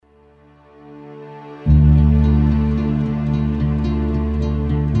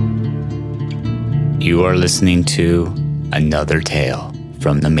You are listening to Another Tale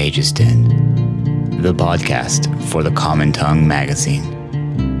from the Mage's Den, the podcast for the Common Tongue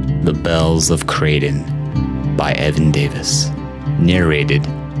magazine. The Bells of Kraeden by Evan Davis. Narrated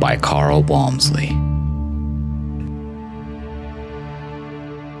by Carl Walmsley.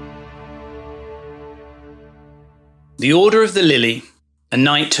 The Order of the Lily, a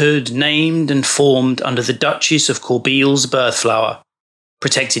knighthood named and formed under the Duchess of Corbeil's birthflower,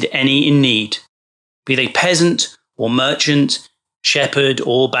 protected any in need, be they peasant or merchant, shepherd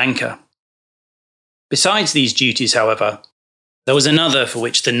or banker. Besides these duties, however, there was another for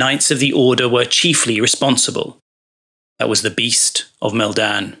which the knights of the order were chiefly responsible. That was the beast of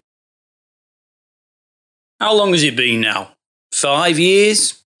Meldan. How long has it been now? 5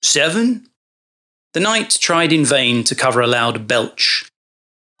 years? 7? The knight tried in vain to cover a loud belch.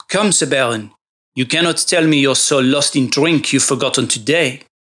 Come, Sir Baron, you cannot tell me you're so lost in drink you've forgotten today.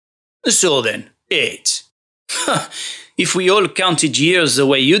 So then, 8. If we all counted years the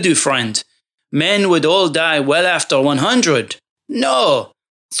way you do, friend, men would all die well after 100. No,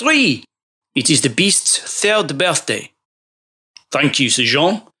 3. It is the beast's 3rd birthday. Thank you, Sir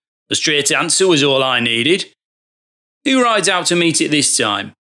Jean. A straight answer was all I needed. Who rides out to meet it this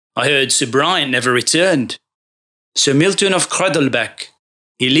time? I heard Sir Brian never returned. Sir Milton of Cradleback.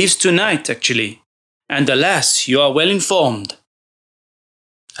 He leaves tonight, actually. And alas, you are well informed.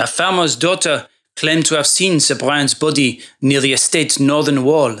 A farmer's daughter claimed to have seen Sir Brian's body near the estate's northern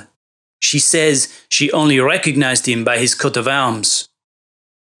wall. She says she only recognized him by his coat of arms.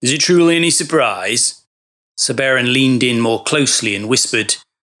 Is it truly any surprise? Sir Baron leaned in more closely and whispered,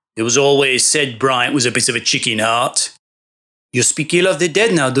 It was always said Bryant was a bit of a chicken heart. You speak ill of the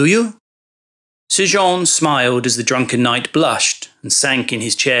dead now, do you? Sir Jean smiled as the drunken knight blushed and sank in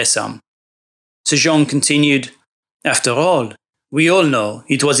his chair some. Sir Jean continued, After all, we all know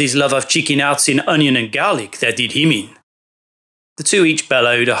it was his love of chicken hearts in onion and garlic that did him in. The two each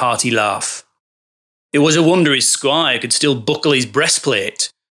bellowed a hearty laugh. It was a wonder his squire could still buckle his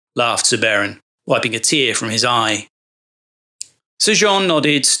breastplate, laughed Sir Baron, wiping a tear from his eye. Sir Jean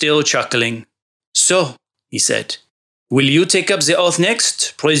nodded, still chuckling. So, he said, will you take up the oath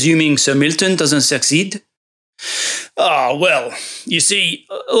next, presuming Sir Milton doesn't succeed? Well, you see,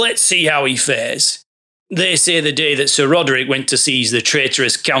 let's see how he fares. They say the day that Sir Roderick went to seize the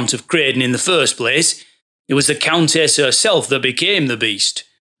traitorous Count of Kraeden in the first place, it was the Countess herself that became the beast,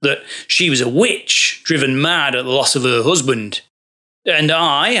 that she was a witch, driven mad at the loss of her husband. And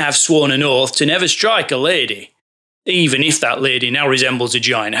I have sworn an oath to never strike a lady, even if that lady now resembles a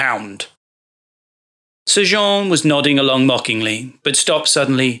giant hound. Sir Jean was nodding along mockingly, but stopped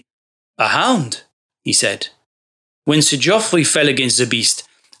suddenly. A hound, he said. When Sir Geoffrey fell against the beast,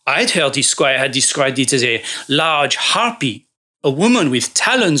 I'd heard his squire had described it as a large harpy, a woman with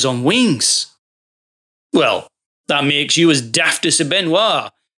talons on wings. Well, that makes you as daft as Sir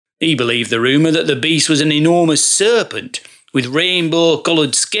Benoit. He believed the rumour that the beast was an enormous serpent with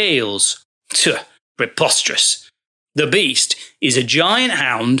rainbow-coloured scales. Preposterous. The beast is a giant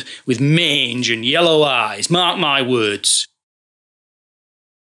hound with mange and yellow eyes, mark my words.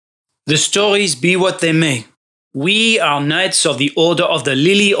 The stories be what they may. We are knights of the Order of the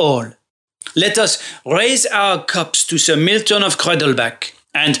Lily All. Let us raise our cups to Sir Milton of Cradleback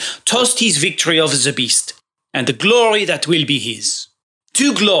and toast his victory over the beast, and the glory that will be his.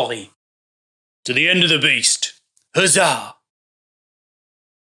 To glory. To the end of the beast. Huzzah!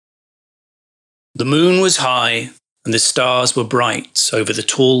 The moon was high, and the stars were bright over the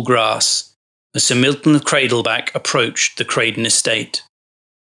tall grass as Sir Milton of Cradleback approached the Kraeden estate.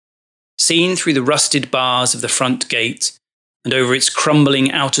 Seen through the rusted bars of the front gate and over its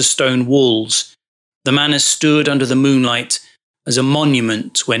crumbling outer stone walls, the manor stood under the moonlight as a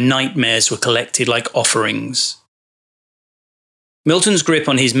monument where nightmares were collected like offerings. Milton's grip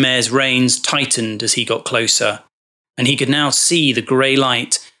on his mare's reins tightened as he got closer, and he could now see the grey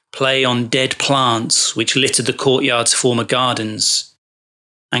light play on dead plants which littered the courtyard's former gardens.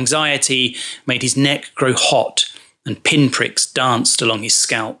 Anxiety made his neck grow hot, and pinpricks danced along his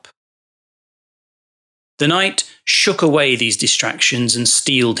scalp. The knight shook away these distractions and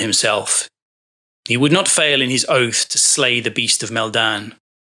steeled himself. He would not fail in his oath to slay the beast of Meldan,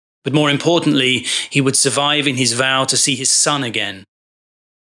 but more importantly, he would survive in his vow to see his son again.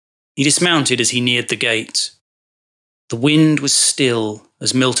 He dismounted as he neared the gate. The wind was still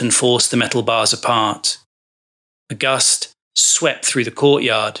as Milton forced the metal bars apart. A gust swept through the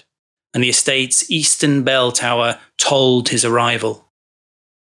courtyard, and the estate's eastern bell tower tolled his arrival.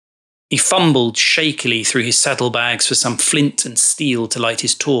 He fumbled shakily through his saddlebags for some flint and steel to light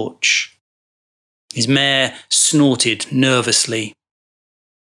his torch. His mare snorted nervously.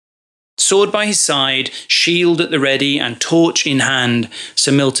 Sword by his side, shield at the ready, and torch in hand,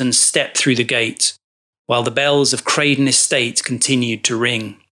 Sir Milton stepped through the gate, while the bells of Kraeden estate continued to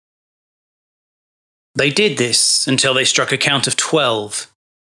ring. They did this until they struck a count of 12,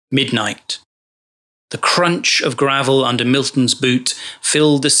 midnight. The crunch of gravel under Milton's boot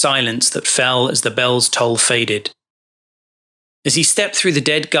filled the silence that fell as the bell's toll faded. As he stepped through the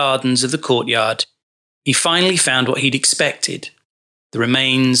dead gardens of the courtyard, he finally found what he'd expected, the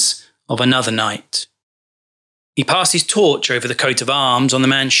remains of another knight. He passed his torch over the coat of arms on the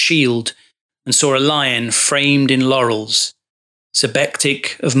man's shield and saw a lion framed in laurels, Sir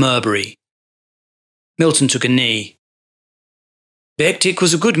Bectic of Merbury. Milton took a knee. "Bectic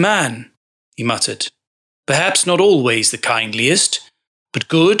was a good man," he muttered. "Perhaps not always the kindliest, but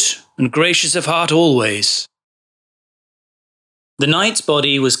good and gracious of heart always." The knight's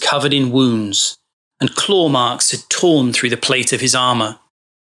body was covered in wounds, and claw marks had torn through the plate of his armour.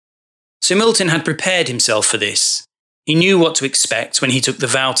 Sir Milton had prepared himself for this. He knew what to expect when he took the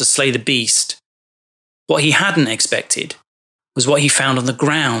vow to slay the beast. What he hadn't expected was what he found on the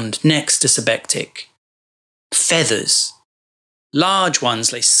ground next to Sir Bectic. Feathers. Large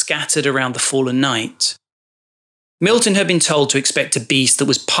ones lay scattered around the fallen knight. Milton had been told to expect a beast that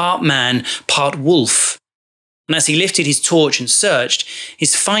was part man, part wolf, and as he lifted his torch and searched,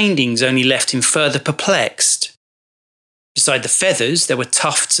 his findings only left him further perplexed. Beside the feathers, there were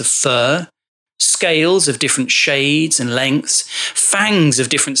tufts of fur, scales of different shades and lengths, fangs of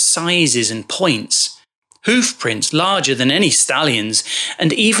different sizes and points, hoof prints larger than any stallion's,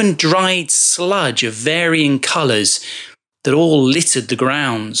 and even dried sludge of varying colours that all littered the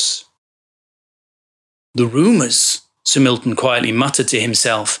grounds. "The rumours," Sir Milton quietly muttered to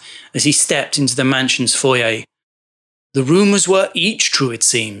himself as he stepped into the mansion's foyer. "The rumours were each true, it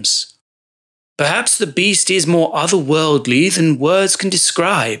seems. Perhaps the beast is more otherworldly than words can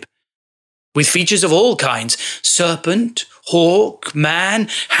describe, with features of all kinds, serpent, hawk, man,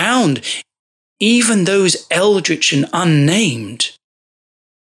 hound, even those eldritch and unnamed."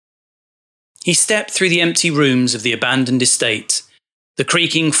 He stepped through the empty rooms of the abandoned estate, the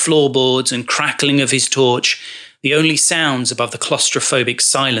creaking floorboards and crackling of his torch, the only sounds above the claustrophobic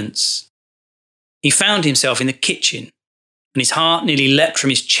silence. He found himself in the kitchen, and his heart nearly leapt from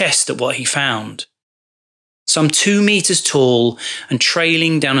his chest at what he found. Some 2 meters tall and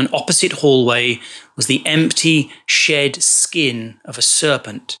trailing down an opposite hallway was the empty, shed skin of a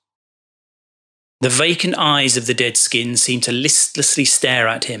serpent. The vacant eyes of the dead skin seemed to listlessly stare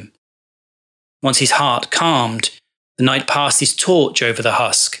at him. Once his heart calmed, the knight passed his torch over the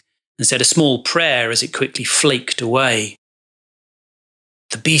husk and said a small prayer as it quickly flaked away.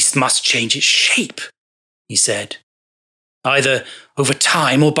 "The beast must change its shape," he said. "Either over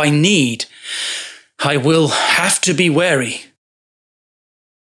time or by need. I will have to be wary."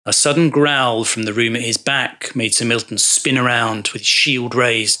 A sudden growl from the room at his back made Sir Milton spin around with his shield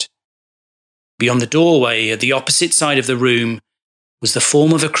raised. Beyond the doorway at the opposite side of the room was the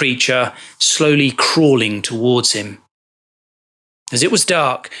form of a creature slowly crawling towards him. As it was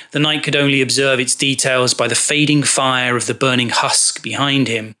dark, the knight could only observe its details by the fading fire of the burning husk behind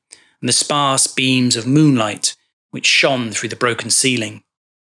him and the sparse beams of moonlight which shone through the broken ceiling.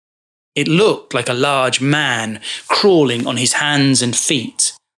 It looked like a large man crawling on his hands and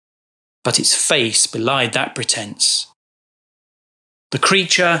feet, but its face belied that pretense. The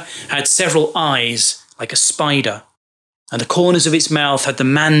creature had several eyes like a spider, and the corners of its mouth had the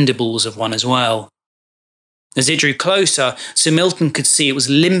mandibles of one as well. As it drew closer, Sir Milton could see it was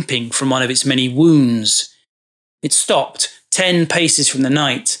limping from one of its many wounds. It stopped 10 paces from the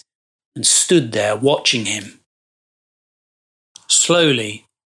knight and stood there watching him. Slowly,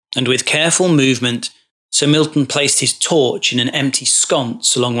 and with careful movement, Sir Milton placed his torch in an empty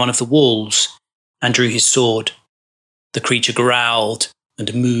sconce along one of the walls and drew his sword. The creature growled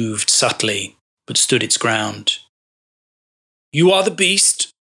and moved subtly, but stood its ground. "You are the beast?"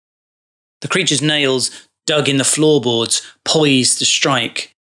 The creature's nails dug in the floorboards, poised to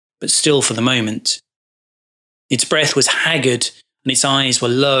strike, but still for the moment. Its breath was haggard and its eyes were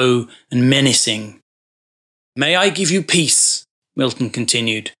low and menacing. "May I give you peace?" Milton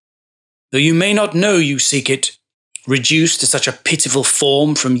continued. "Though you may not know you seek it, reduced to such a pitiful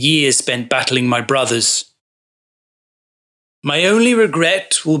form from years spent battling my brothers. My only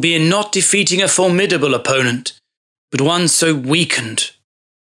regret will be in not defeating a formidable opponent, but one so weakened."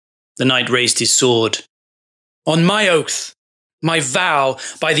 The knight raised his sword. "On my oath, my vow,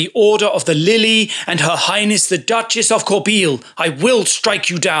 by the order of the Lily and Her Highness the Duchess of Corbeil, I will strike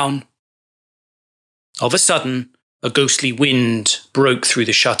you down." Of a sudden, a ghostly wind broke through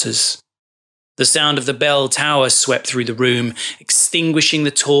the shutters. The sound of the bell tower swept through the room, extinguishing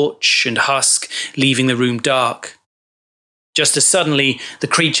the torch and husk, leaving the room dark. Just as suddenly, the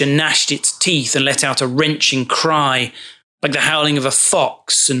creature gnashed its teeth and let out a wrenching cry, like the howling of a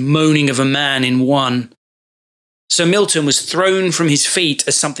fox and moaning of a man in one. Sir Milton was thrown from his feet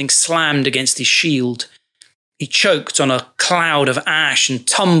as something slammed against his shield. He choked on a cloud of ash and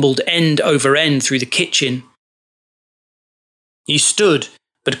tumbled end over end through the kitchen. He stood,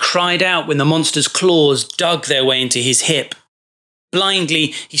 but cried out when the monster's claws dug their way into his hip.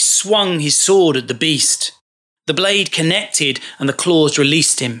 Blindly, he swung his sword at the beast. The blade connected and the claws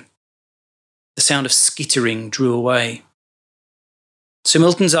released him. The sound of skittering drew away. Sir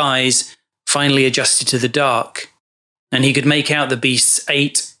Milton's eyes finally adjusted to the dark, and he could make out the beast's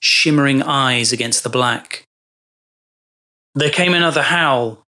 8 shimmering eyes against the black. There came another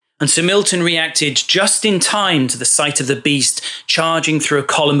howl, and Sir Milton reacted just in time to the sight of the beast charging through a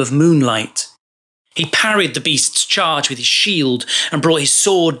column of moonlight. He parried the beast's charge with his shield and brought his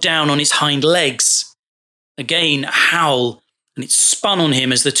sword down on its hind legs. Again a howl, and it spun on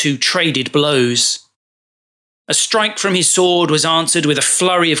him as the two traded blows. A strike from his sword was answered with a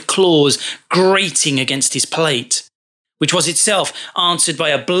flurry of claws grating against his plate, which was itself answered by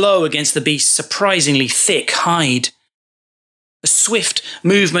a blow against the beast's surprisingly thick hide. A swift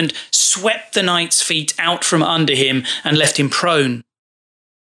movement swept the knight's feet out from under him and left him prone.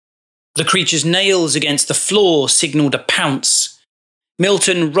 The creature's nails against the floor signalled a pounce.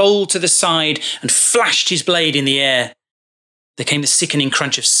 Milton rolled to the side and flashed his blade in the air. There came the sickening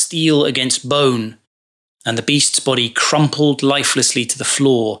crunch of steel against bone, and the beast's body crumpled lifelessly to the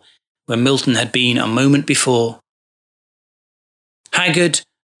floor where Milton had been a moment before. Haggard,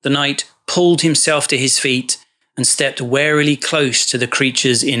 the knight pulled himself to his feet and stepped warily close to the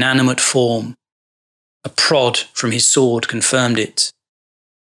creature's inanimate form. A prod from his sword confirmed it.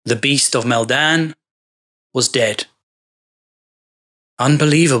 The beast of Meldan was dead.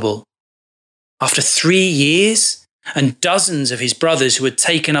 Unbelievable. After 3 years and dozens of his brothers who had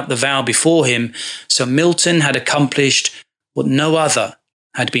taken up the vow before him, Sir Milton had accomplished what no other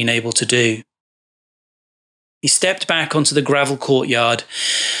had been able to do. He stepped back onto the gravel courtyard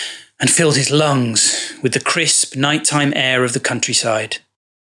and filled his lungs with the crisp nighttime air of the countryside.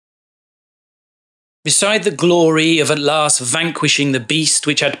 Beside the glory of at last vanquishing the beast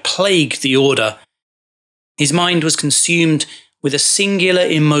which had plagued the order, his mind was consumed with a singular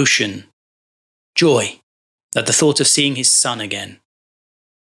emotion, joy at the thought of seeing his son again.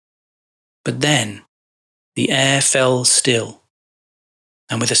 But then the air fell still,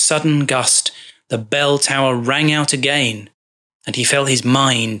 and with a sudden gust, the bell tower rang out again, and he felt his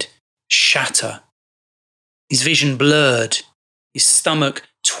mind shatter. His vision blurred, his stomach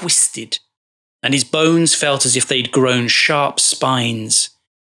twisted, and his bones felt as if they'd grown sharp spines.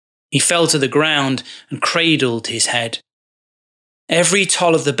 He fell to the ground and cradled his head. Every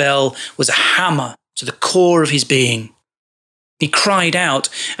toll of the bell was a hammer to the core of his being. He cried out,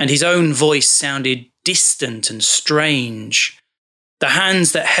 and his own voice sounded distant and strange. The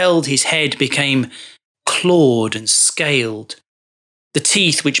hands that held his head became clawed and scaled. The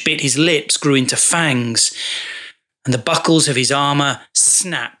teeth which bit his lips grew into fangs, and the buckles of his armour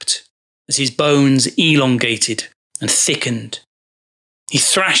snapped as his bones elongated and thickened. He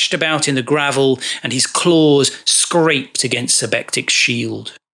thrashed about in the gravel, and his claws scraped against Sebektik's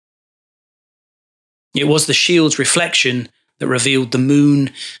shield. It was the shield's reflection that revealed the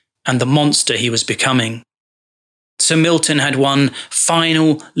moon and the monster he was becoming. Sir Milton had one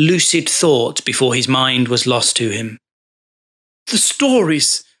final lucid thought before his mind was lost to him. The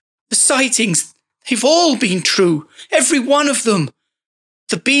stories, the sightings, they've all been true, every one of them.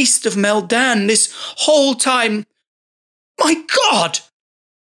 The beast of Meldan, this whole time. My God!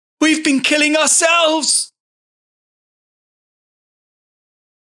 We've been killing ourselves!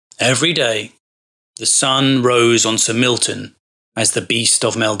 Every day, the sun rose on Sir Milton as the beast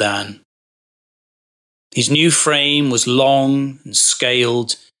of Meldan. His new frame was long and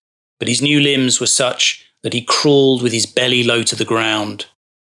scaled, but his new limbs were such that he crawled with his belly low to the ground.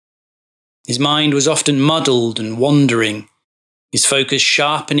 His mind was often muddled and wandering, his focus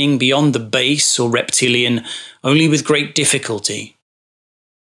sharpening beyond the base or reptilian only with great difficulty.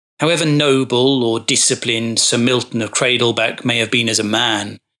 However noble or disciplined Sir Milton of Cradleback may have been as a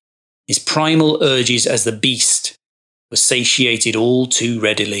man, his primal urges as the beast were satiated all too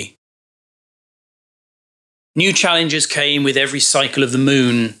readily. New challenges came with every cycle of the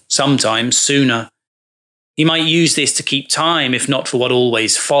moon, sometimes sooner. He might use this to keep time, if not for what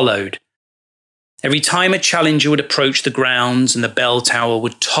always followed. Every time a challenger would approach the grounds and the bell tower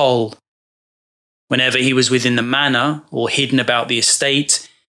would toll. Whenever he was within the manor or hidden about the estate,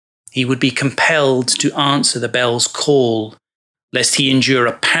 he would be compelled to answer the bell's call, lest he endure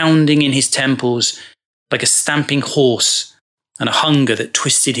a pounding in his temples like a stamping horse and a hunger that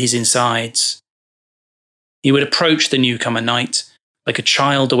twisted his insides. He would approach the newcomer knight like a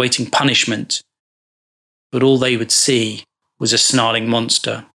child awaiting punishment, but all they would see was a snarling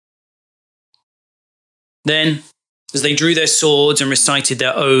monster. Then, as they drew their swords and recited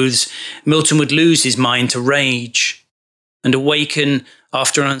their oaths, Milton would lose his mind to rage and awaken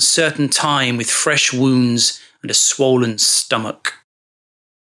after an uncertain time with fresh wounds and a swollen stomach.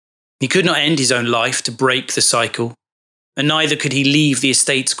 He could not end his own life to break the cycle, and neither could he leave the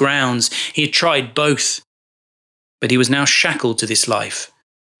estate's grounds. He had tried both, but he was now shackled to this life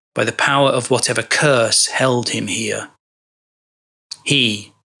by the power of whatever curse held him here.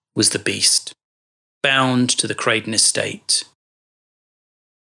 He was the beast, bound to the Kraeden estate.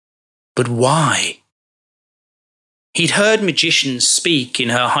 But why? He'd heard magicians speak in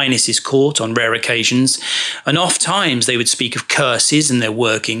Her Highness's court on rare occasions, and oft times they would speak of curses and their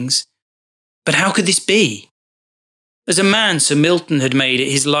workings. But how could this be? As a man, Sir Milton had made it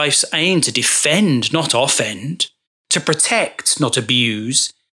his life's aim to defend, not offend, to protect, not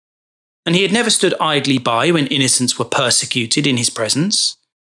abuse, and he had never stood idly by when innocents were persecuted in his presence.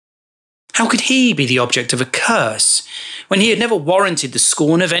 How could he be the object of a curse when he had never warranted the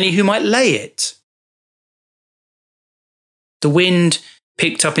scorn of any who might lay it? The wind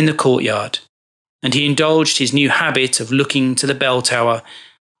picked up in the courtyard, and he indulged his new habit of looking to the bell tower,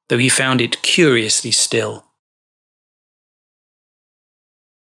 though he found it curiously still.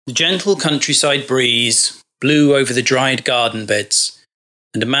 The gentle countryside breeze blew over the dried garden beds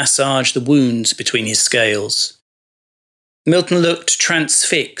and massaged the wounds between his scales. Milton looked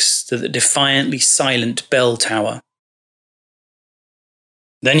transfixed at the defiantly silent bell tower.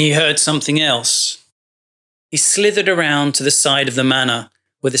 Then he heard something else. He slithered around to the side of the manor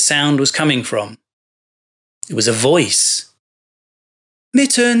where the sound was coming from. It was a voice.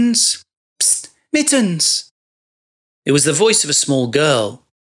 "Mittens! Psst! Mittens!" It was the voice of a small girl.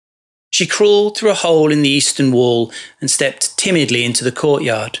 She crawled through a hole in the eastern wall and stepped timidly into the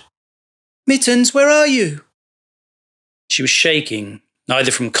courtyard. "Mittens, where are you?" She was shaking,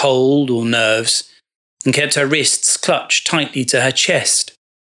 either from cold or nerves, and kept her wrists clutched tightly to her chest.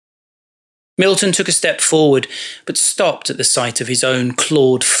 Milton took a step forward, but stopped at the sight of his own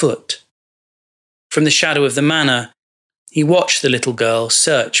clawed foot. From the shadow of the manor, he watched the little girl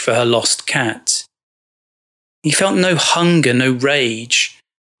search for her lost cat. He felt no hunger, no rage,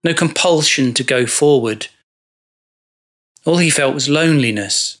 no compulsion to go forward. All he felt was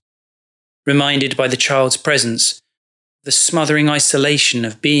loneliness, reminded by the child's presence of the smothering isolation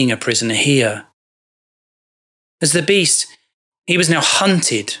of being a prisoner here. As the beast, he was now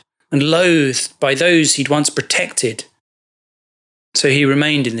hunted and loathed by those he'd once protected. So he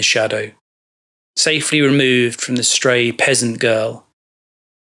remained in the shadow, safely removed from the stray peasant girl.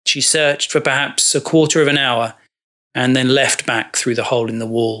 She searched for perhaps a quarter of an hour and then left back through the hole in the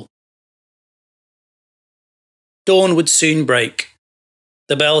wall. Dawn would soon break.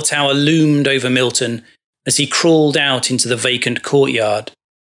 The bell tower loomed over Milton as he crawled out into the vacant courtyard.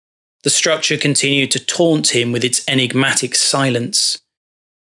 The structure continued to taunt him with its enigmatic silence.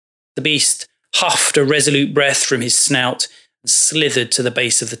 The beast huffed a resolute breath from his snout and slithered to the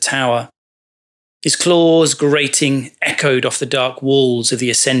base of the tower. His claws, grating, echoed off the dark walls of the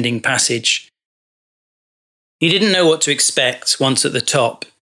ascending passage. He didn't know what to expect once at the top,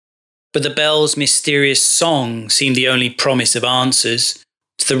 but the bell's mysterious song seemed the only promise of answers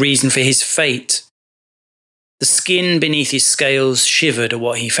to the reason for his fate. The skin beneath his scales shivered at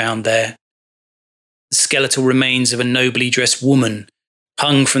what he found there. The skeletal remains of a nobly dressed woman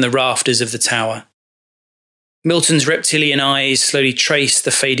hung from the rafters of the tower. Milton's reptilian eyes slowly traced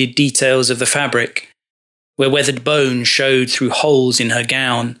the faded details of the fabric, where weathered bone showed through holes in her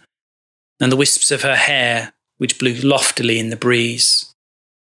gown, and the wisps of her hair, which blew loftily in the breeze.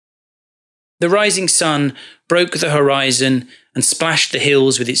 The rising sun broke the horizon and splashed the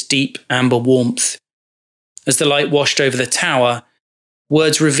hills with its deep amber warmth. As the light washed over the tower,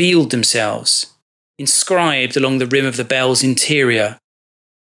 words revealed themselves, inscribed along the rim of the bell's interior.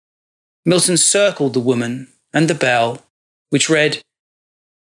 Milton circled the woman and the bell, which read,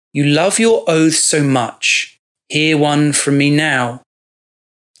 "You love your oath so much, hear one from me now.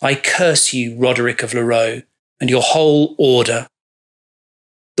 I curse you, Roderick of Larrow, and your whole order.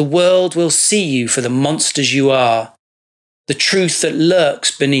 The world will see you for the monsters you are, the truth that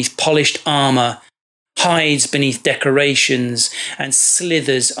lurks beneath polished armour, hides beneath decorations, and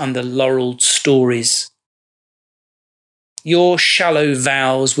slithers under laurelled stories. Your shallow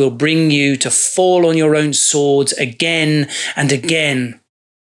vows will bring you to fall on your own swords again and again.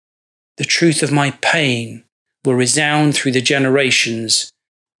 The truth of my pain will resound through the generations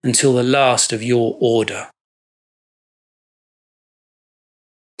until the last of your order."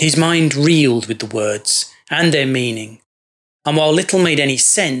 His mind reeled with the words and their meaning, and while little made any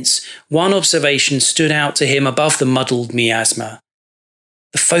sense, one observation stood out to him above the muddled miasma: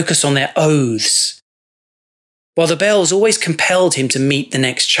 the focus on their oaths. While the bells always compelled him to meet the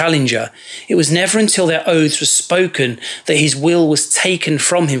next challenger, it was never until their oaths were spoken that his will was taken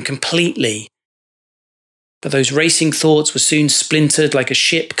from him completely. But those racing thoughts were soon splintered like a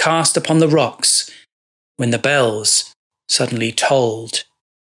ship cast upon the rocks when the bells suddenly tolled.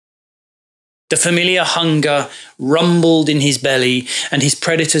 The familiar hunger rumbled in his belly and his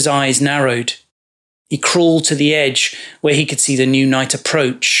predator's eyes narrowed. He crawled to the edge where he could see the new knight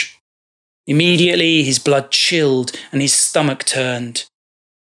approach. Immediately his blood chilled and his stomach turned.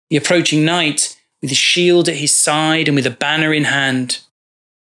 The approaching knight, with his shield at his side and with a banner in hand.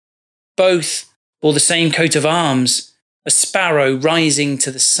 Both bore the same coat of arms, a sparrow rising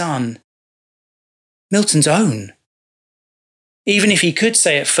to the sun. Milton's own. Even if he could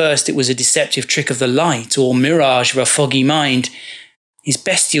say at first it was a deceptive trick of the light or mirage of a foggy mind, his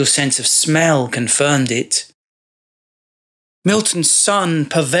bestial sense of smell confirmed it. Milton's son,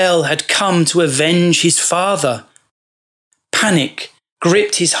 Pavel, had come to avenge his father. Panic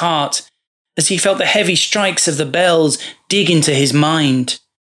gripped his heart as he felt the heavy strikes of the bells dig into his mind.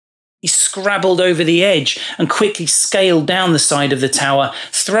 He scrabbled over the edge and quickly scaled down the side of the tower,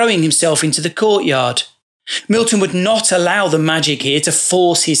 throwing himself into the courtyard. Milton would not allow the magic here to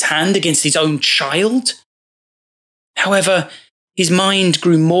force his hand against his own child. However, his mind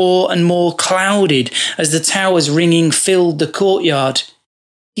grew more and more clouded as the tower's ringing filled the courtyard.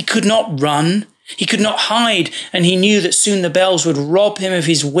 He could not run, he could not hide, and he knew that soon the bells would rob him of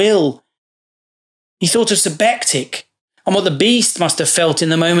his will. He thought of Sebektik and what the beast must have felt in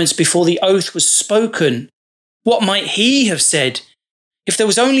the moments before the oath was spoken. What might he have said if there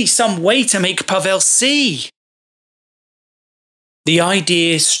was only some way to make Pavel see? The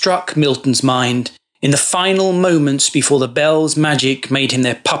idea struck Milton's mind in the final moments before the bell's magic made him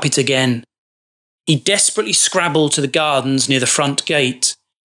their puppet again. He desperately scrabbled to the gardens near the front gate.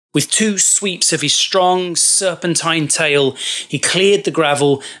 With 2 sweeps of his strong, serpentine tail, he cleared the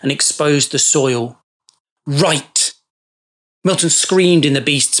gravel and exposed the soil. Right! Milton screamed in the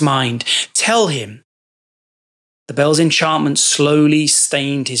beast's mind. Tell him! The bell's enchantment slowly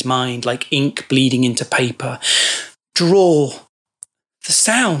stained his mind like ink bleeding into paper. Draw! The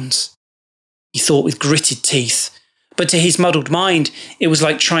sounds! He thought with gritted teeth. But to his muddled mind, it was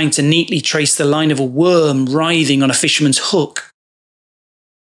like trying to neatly trace the line of a worm writhing on a fisherman's hook.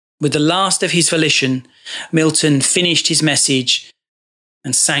 With the last of his volition, Milton finished his message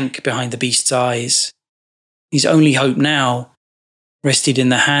and sank behind the beast's eyes. His only hope now rested in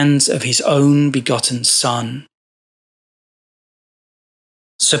the hands of his own begotten son.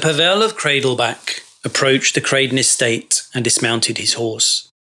 Sir Pavel of Cradleback approached the Kraeden estate and dismounted his horse.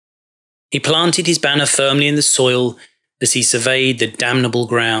 He planted his banner firmly in the soil as he surveyed the damnable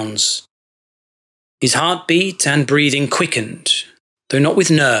grounds. His heartbeat and breathing quickened, though not with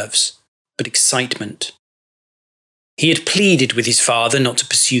nerves, but excitement. He had pleaded with his father not to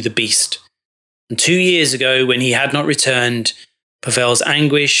pursue the beast, and 2 years ago, when he had not returned, Pavel's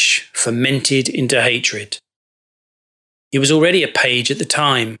anguish fermented into hatred. He was already a page at the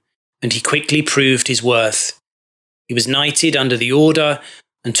time, and he quickly proved his worth. He was knighted under the order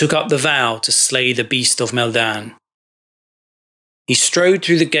and took up the vow to slay the beast of Meldan. He strode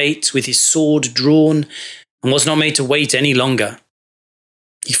through the gate with his sword drawn and was not made to wait any longer.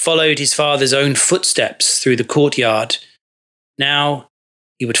 He followed his father's own footsteps through the courtyard. Now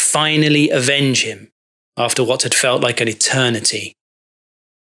he would finally avenge him after what had felt like an eternity.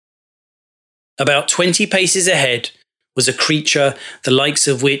 About 20 paces ahead was a creature the likes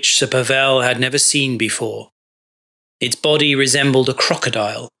of which Sir Pavel had never seen before. Its body resembled a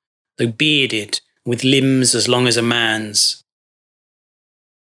crocodile, though bearded, with limbs as long as a man's.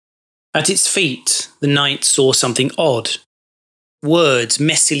 At its feet, the knight saw something odd. Words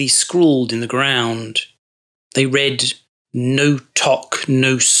messily scrawled in the ground. They read, "No talk,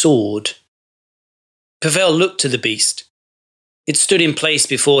 no sword." Pavel looked to the beast. It stood in place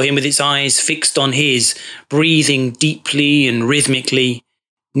before him with its eyes fixed on his, breathing deeply and rhythmically,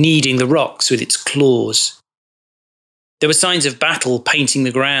 kneading the rocks with its claws. There were signs of battle painting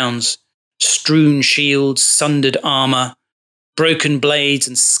the grounds, strewn shields, sundered armour, broken blades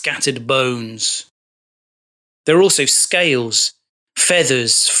and scattered bones. There were also scales,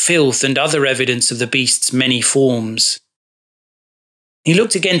 feathers, filth and other evidence of the beast's many forms. He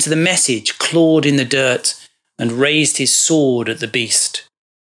looked again to the message clawed in the dirt and raised his sword at the beast.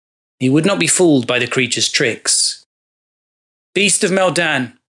 He would not be fooled by the creature's tricks. "Beast of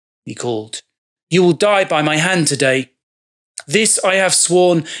Meldan," he called, "you will die by my hand today. This I have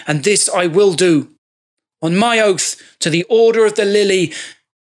sworn, and this I will do. On my oath to the Order of the Lily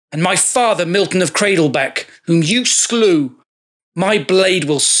and my father Milton of Cradleback, whom you slew, my blade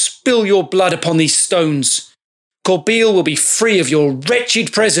will spill your blood upon these stones. Corbeil will be free of your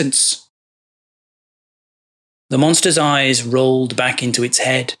wretched presence." The monster's eyes rolled back into its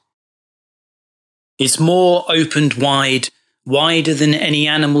head. Its maw opened wide, wider than any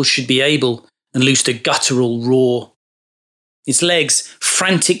animal should be able, and loosed a guttural roar. Its legs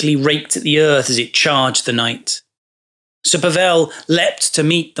frantically raked at the earth as it charged the knight. Sir Pavel leapt to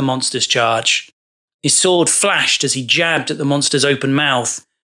meet the monster's charge. His sword flashed as he jabbed at the monster's open mouth,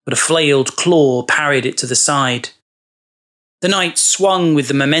 but a flailed claw parried it to the side. The knight swung with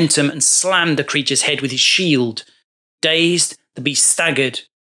the momentum and slammed the creature's head with his shield. Dazed, the beast staggered,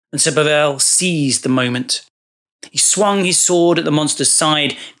 and Sir Pavel seized the moment. He swung his sword at the monster's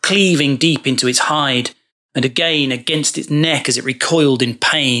side, cleaving deep into its hide, and again against its neck as it recoiled in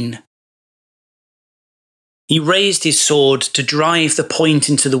pain. He raised his sword to drive the point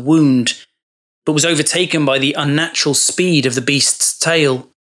into the wound, but was overtaken by the unnatural speed of the beast's tail.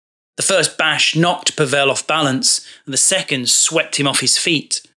 The first bash knocked Pavel off balance, and the second swept him off his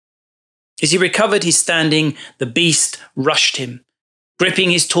feet. As he recovered his standing, the beast rushed him,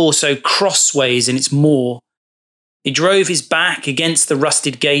 gripping his torso crossways in its maw. It drove his back against the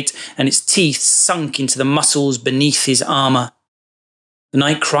rusted gate, and its teeth sunk into the muscles beneath his armour. The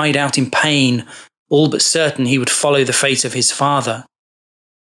knight cried out in pain, all but certain he would follow the fate of his father.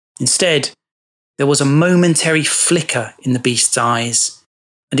 Instead, there was a momentary flicker in the beast's eyes,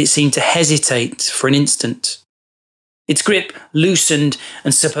 and it seemed to hesitate for an instant. Its grip loosened,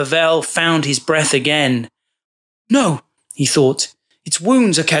 and Sir Pavel found his breath again. "No," he thought, "its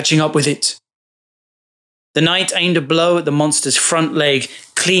wounds are catching up with it." The knight aimed a blow at the monster's front leg,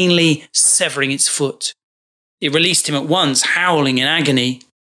 cleanly severing its foot. It released him at once, howling in agony.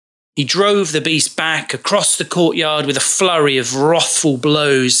 He drove the beast back across the courtyard with a flurry of wrathful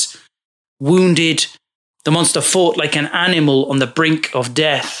blows. Wounded, the monster fought like an animal on the brink of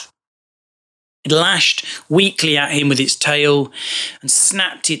death. It lashed weakly at him with its tail and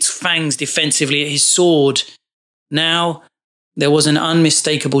snapped its fangs defensively at his sword. Now there was an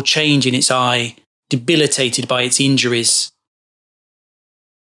unmistakable change in its eye, debilitated by its injuries.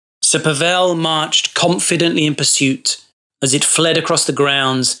 Sir Pavel marched confidently in pursuit as it fled across the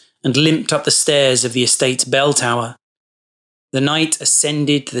grounds and limped up the stairs of the estate's bell tower. The knight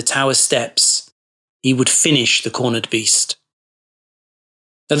ascended the tower steps. He would finish the cornered beast.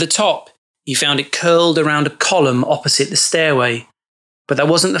 At the top, he found it curled around a column opposite the stairway, but that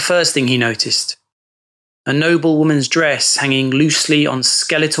wasn't the first thing he noticed. A noble woman's dress hanging loosely on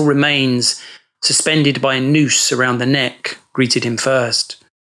skeletal remains, suspended by a noose around the neck, greeted him first.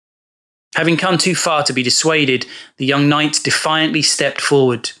 Having come too far to be dissuaded, the young knight defiantly stepped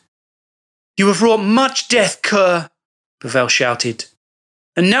forward. "You have wrought much death, cur," Pavel shouted,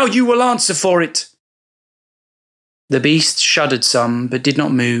 "and now you will answer for it." The beast shuddered some, but did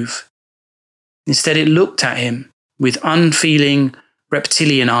not move. Instead, it looked at him with unfeeling,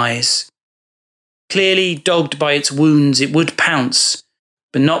 reptilian eyes. Clearly dogged by its wounds, it would pounce,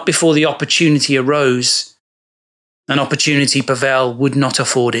 but not before the opportunity arose. An opportunity Pavel would not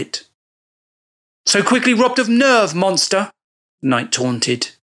afford it. "So quickly robbed of nerve, monster," the knight taunted.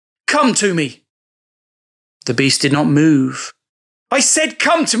 "Come to me." The beast did not move. "I said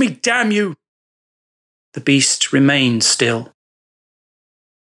come to me, damn you!" The beast remained still.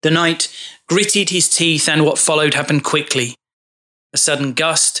 The knight gritted his teeth, and what followed happened quickly. A sudden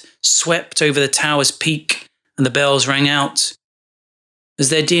gust swept over the tower's peak, and the bells rang out. As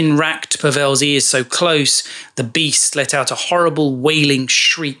their din racked Pavel's ears so close, the beast let out a horrible wailing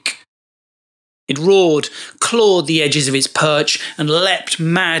shriek. It roared, clawed the edges of its perch, and leapt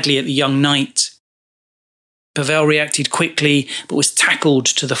madly at the young knight. Pavel reacted quickly, but was tackled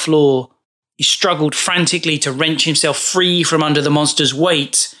to the floor. He struggled frantically to wrench himself free from under the monster's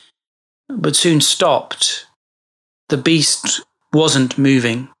weight, but soon stopped. The beast wasn't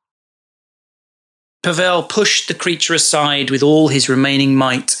moving. Pavel pushed the creature aside with all his remaining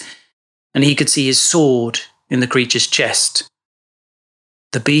might, and he could see his sword in the creature's chest.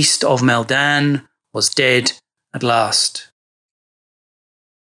 The beast of Meldan was dead at last.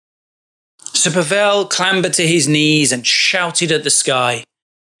 Sir Pavel clambered to his knees and shouted at the sky.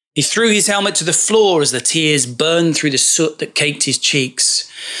 He threw his helmet to the floor as the tears burned through the soot that caked his cheeks.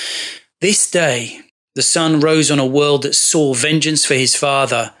 This day, the sun rose on a world that saw vengeance for his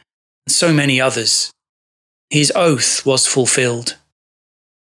father and so many others. His oath was fulfilled.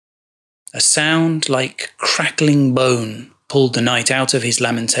 A sound like crackling bone pulled the knight out of his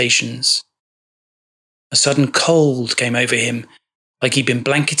lamentations. A sudden cold came over him, like he'd been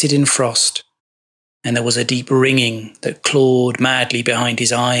blanketed in frost, and there was a deep ringing that clawed madly behind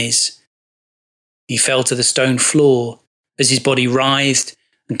his eyes. He fell to the stone floor as his body writhed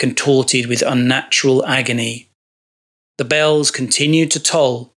and contorted with unnatural agony. The bells continued to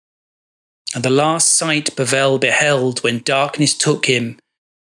toll, and the last sight Pavel beheld when darkness took him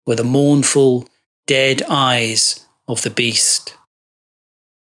were the mournful, dead eyes of the beast.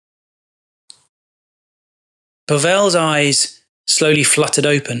 Pavel's eyes slowly fluttered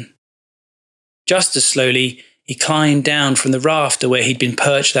open. Just as slowly, he climbed down from the rafter where he'd been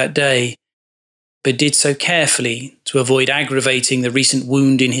perched that day, but did so carefully to avoid aggravating the recent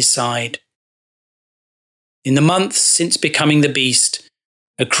wound in his side. In the months since becoming the beast,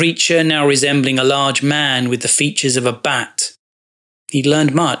 a creature now resembling a large man with the features of a bat, he'd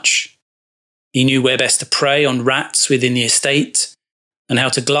learned much. He knew where best to prey on rats within the estate, and how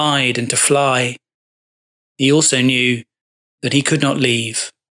to glide and to fly. He also knew that he could not leave.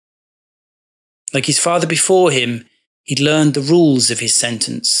 Like his father before him, he'd learned the rules of his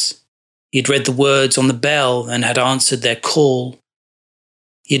sentence. He had read the words on the bell and had answered their call.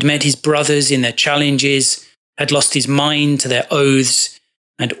 He had met his brothers in their challenges, had lost his mind to their oaths,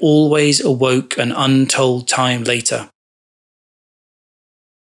 and always awoke an untold time later.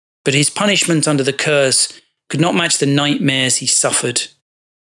 But his punishment under the curse could not match the nightmares he suffered.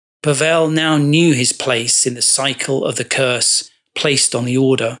 Pavel now knew his place in the cycle of the curse placed on the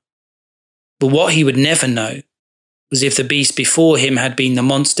order. But what he would never know was if the beast before him had been the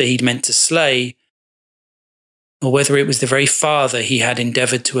monster he'd meant to slay, or whether it was the very father he had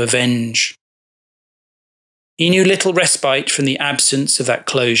endeavoured to avenge. He knew little respite from the absence of that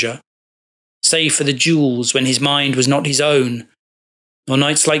closure, save for the duels when his mind was not his own, or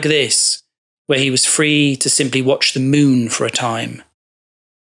nights like this, where he was free to simply watch the moon for a time.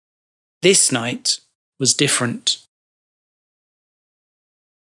 This night was different.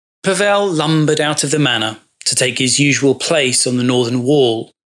 Pavel lumbered out of the manor to take his usual place on the northern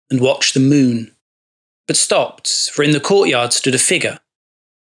wall and watch the moon, but stopped, for in the courtyard stood a figure.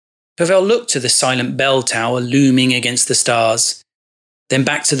 Pavel looked to the silent bell tower looming against the stars, then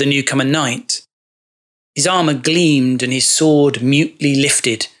back to the newcomer knight. His armour gleamed and his sword mutely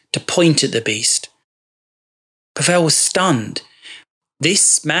lifted to point at the beast. Pavel was stunned.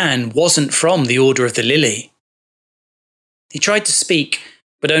 This man wasn't from the Order of the Lily. He tried to speak,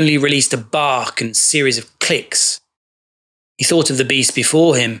 but only released a bark and series of clicks. He thought of the beast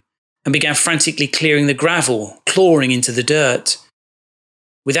before him and began frantically clearing the gravel, clawing into the dirt.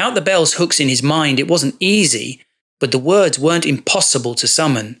 Without the bell's hooks in his mind, it wasn't easy, but the words weren't impossible to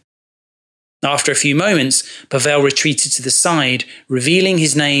summon. After a few moments, Pavel retreated to the side, revealing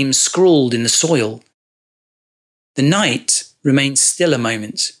his name scrawled in the soil. The knight remained still a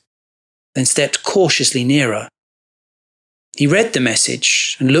moment, then stepped cautiously nearer. He read the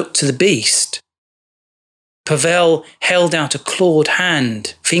message and looked to the beast. Pavel held out a clawed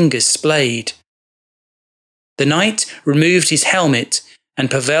hand, fingers splayed. The knight removed his helmet, and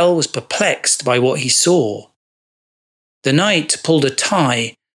Pavel was perplexed by what he saw. The knight pulled a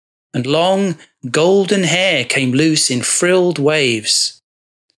tie, and long, golden hair came loose in frilled waves.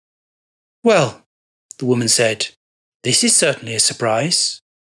 "Well," the woman said, "this is certainly a surprise."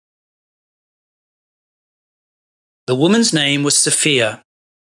 The woman's name was Sophia,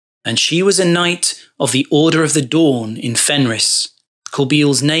 and she was a knight of the Order of the Dawn in Fenris,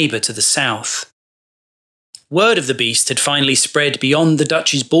 Corbeil's neighbour to the south. Word of the beast had finally spread beyond the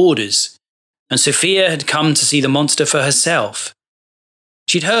duchy's borders, and Sophia had come to see the monster for herself.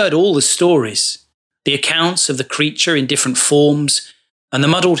 She'd heard all the stories, the accounts of the creature in different forms, and the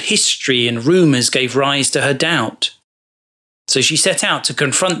muddled history and rumours gave rise to her doubt. So she set out to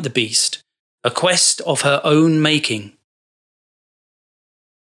confront the beast, a quest of her own making.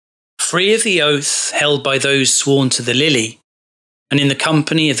 Free of the oath held by those sworn to the Lily, and in the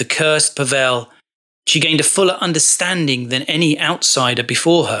company of the cursed Pavel, she gained a fuller understanding than any outsider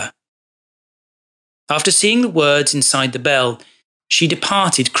before her. After seeing the words inside the bell, she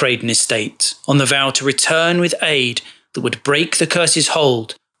departed Kraeden Estate on the vow to return with aid that would break the curse's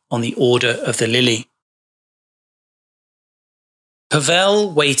hold on the Order of the Lily.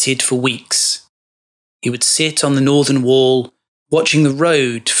 Pavel waited for weeks. He would sit on the northern wall, watching the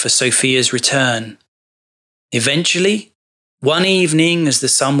road for Sophia's return. Eventually, one evening as the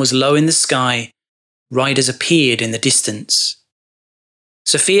sun was low in the sky, riders appeared in the distance.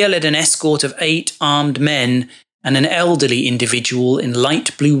 Sophia led an escort of 8 armed men and an elderly individual in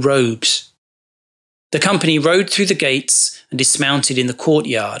light blue robes. The company rode through the gates and dismounted in the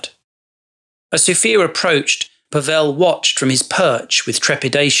courtyard. As Sophia approached, Pavel watched from his perch with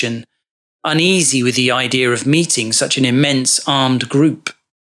trepidation, uneasy with the idea of meeting such an immense armed group.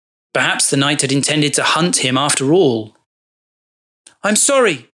 Perhaps the knight had intended to hunt him after all. "I'm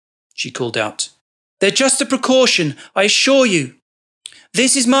sorry," she called out. "They're just a precaution, I assure you.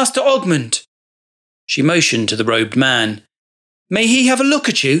 This is Master Ogmund." She motioned to the robed man. "May he have a look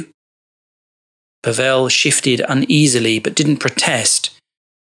at you?" Pavel shifted uneasily but didn't protest.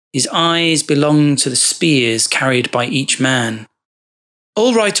 His eyes belonged to the spears carried by each man.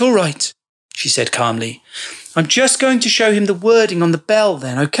 All right, she said calmly. "I'm just going to show him the wording on the bell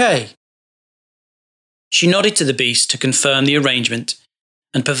then, okay?" She nodded to the beast to confirm the arrangement,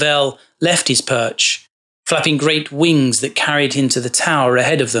 and Pavel left his perch, flapping great wings that carried him to the tower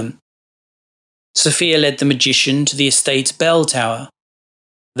ahead of them. Sophia led the magician to the estate's bell tower.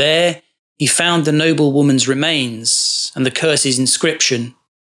 There, he found the noble woman's remains and the curse's inscription.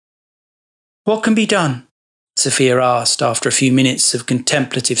 "What can be done?" Sophia asked after a few minutes of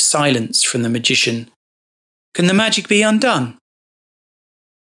contemplative silence from the magician. "Can the magic be undone?"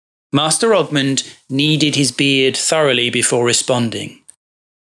 Master Ogmund kneaded his beard thoroughly before responding.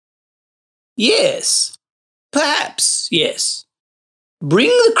 "Yes, perhaps, yes. Bring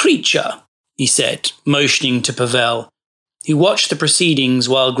the creature," he said, motioning to Pavel, who watched the proceedings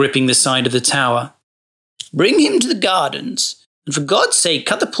while gripping the side of the tower. "Bring him to the gardens, and for God's sake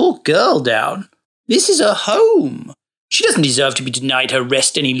cut the poor girl down. This is her home. She doesn't deserve to be denied her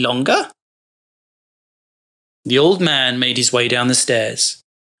rest any longer." The old man made his way down the stairs,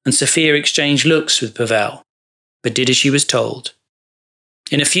 and Sophia exchanged looks with Pavel, but did as she was told.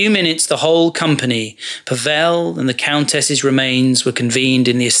 In a few minutes, the whole company, Pavel and the Countess's remains, were convened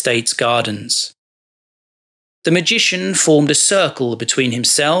in the estate's gardens. The magician formed a circle between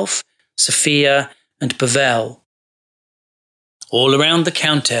himself, Sophia, and Pavel, all around the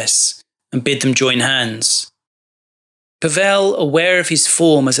Countess, and bid them join hands. Pavel, aware of his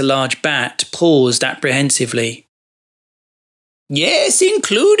form as a large bat, paused apprehensively. "Yes,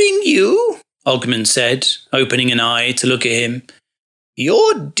 including you," Ogmund said, opening an eye to look at him.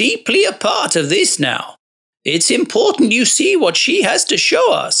 "You're deeply a part of this now. It's important you see what she has to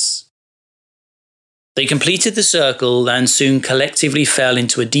show us." They completed the circle and soon collectively fell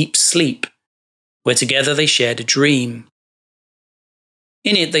into a deep sleep, where together they shared a dream.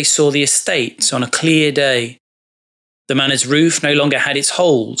 In it they saw the estate on a clear day. The manor's roof no longer had its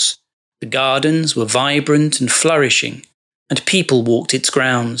holes, the gardens were vibrant and flourishing, and people walked its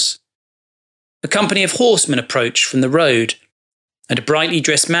grounds. A company of horsemen approached from the road, and a brightly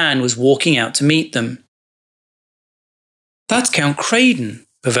dressed man was walking out to meet them. "That's Count Kraeden,"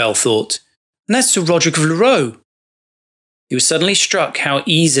 Pavel thought, "and that's Sir Roderick of Leroux." He was suddenly struck how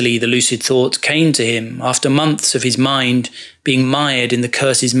easily the lucid thought came to him after months of his mind being mired in the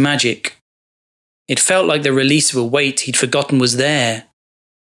curse's magic. It felt like the release of a weight he'd forgotten was there.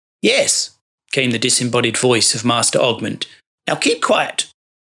 "Yes," came the disembodied voice of Master Ogmund. "Now keep quiet."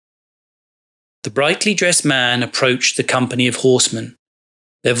 The brightly dressed man approached the company of horsemen.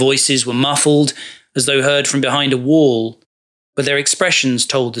 Their voices were muffled, as though heard from behind a wall, but their expressions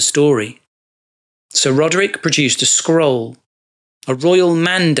told the story. Sir Roderick produced a scroll, a royal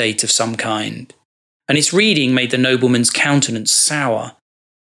mandate of some kind, and its reading made the nobleman's countenance sour.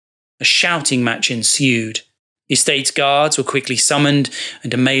 A shouting match ensued. The estate's guards were quickly summoned,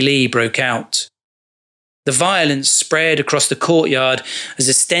 and a melee broke out. The violence spread across the courtyard as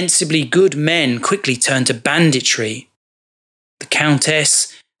ostensibly good men quickly turned to banditry. The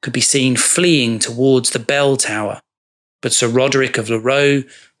Countess could be seen fleeing towards the bell tower, but Sir Roderick of Leroux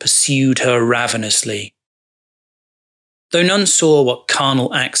pursued her ravenously. Though none saw what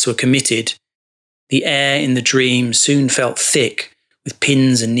carnal acts were committed, the air in the dream soon felt thick with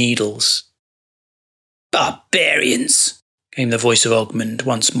pins and needles. "Barbarians!" came the voice of Ogmund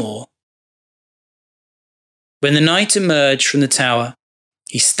once more. When the knight emerged from the tower,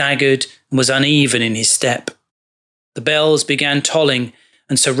 he staggered and was uneven in his step. The bells began tolling,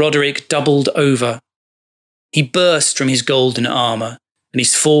 and Sir Roderick doubled over. He burst from his golden armour, and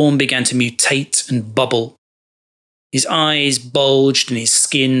his form began to mutate and bubble. His eyes bulged and his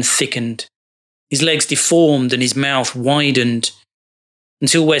skin thickened. His legs deformed and his mouth widened,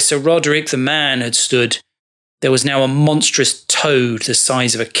 until where Sir Roderick the man had stood, there was now a monstrous toad the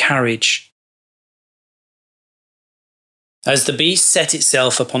size of a carriage. As the beast set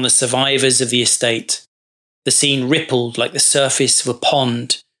itself upon the survivors of the estate, the scene rippled like the surface of a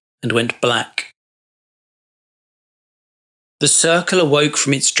pond and went black. The circle awoke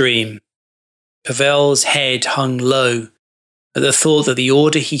from its dream. Pavel's head hung low at the thought that the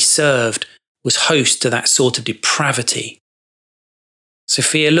order he served was host to that sort of depravity.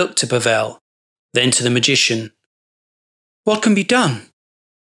 Sophia looked to Pavel, Then to the magician, "What can be done?"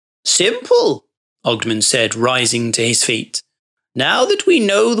 "Simple," Ogden said, rising to his feet. "Now that we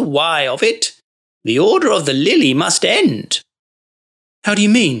know the why of it, the Order of the Lily must end." "How do you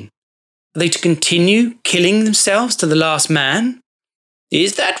mean? Are they to continue killing themselves to the last man?"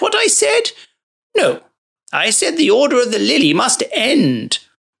 "Is that what I said? No. I said the Order of the Lily must end.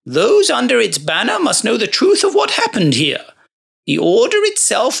 Those under its banner must know the truth of what happened here. The Order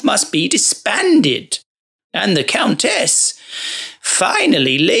itself must be disbanded, and the Countess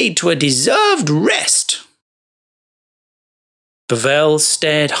finally laid to a deserved rest." Pavel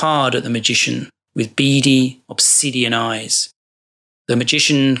stared hard at the magician with beady, obsidian eyes. The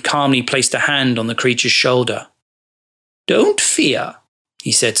magician calmly placed a hand on the creature's shoulder. "Don't fear,"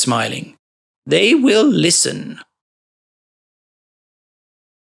 he said, smiling. "They will listen."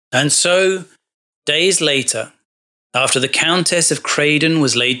 And so, days later, after the Countess of Kraeden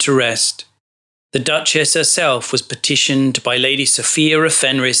was laid to rest, the Duchess herself was petitioned by Lady Sophia of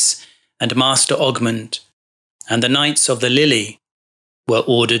Fenris and Master Ogmund, and the Knights of the Lily were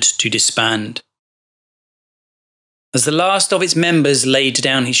ordered to disband. As the last of its members laid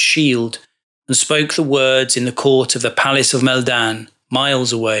down his shield and spoke the words in the court of the Palace of Meldan,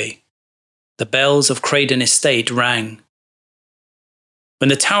 miles away, the bells of Kraeden estate rang. When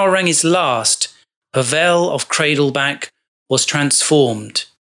the tower rang its last, Pavel of Cradleback was transformed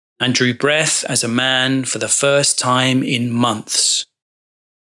and drew breath as a man for the first time in months.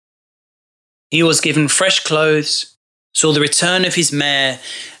 He was given fresh clothes, saw the return of his mare,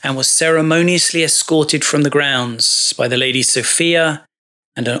 and was ceremoniously escorted from the grounds by the Lady Sophia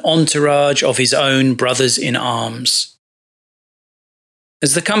and an entourage of his own brothers-in-arms.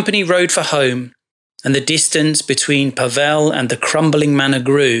 As the company rode for home, and the distance between Pavel and the crumbling manor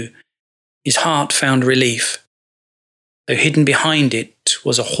grew, his heart found relief, though hidden behind it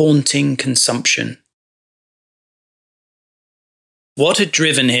was a haunting consumption. What had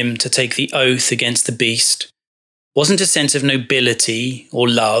driven him to take the oath against the beast wasn't a sense of nobility or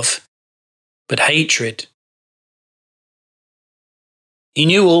love, but hatred. He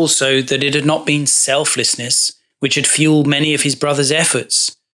knew also that it had not been selflessness which had fueled many of his brother's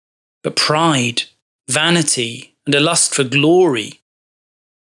efforts, but pride, vanity, and a lust for glory.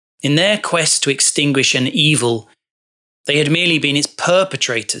 In their quest to extinguish an evil, they had merely been its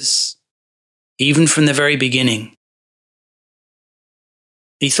perpetrators, even from the very beginning.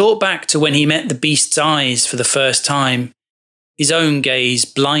 He thought back to when he met the beast's eyes for the first time, his own gaze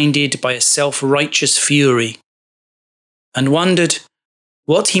blinded by a self-righteous fury, and wondered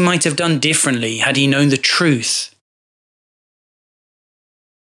what he might have done differently had he known the truth.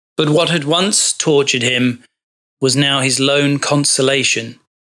 But what had once tortured him was now his lone consolation,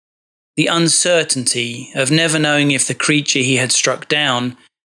 the uncertainty of never knowing if the creature he had struck down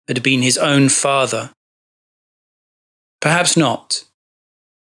had been his own father. Perhaps not,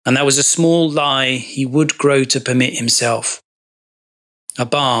 and that was a small lie he would grow to permit himself, a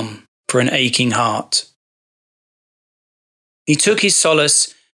balm for an aching heart. He took his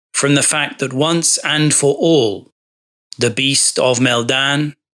solace from the fact that once and for all, the beast of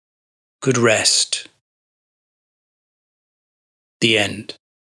Meldan could rest. The end.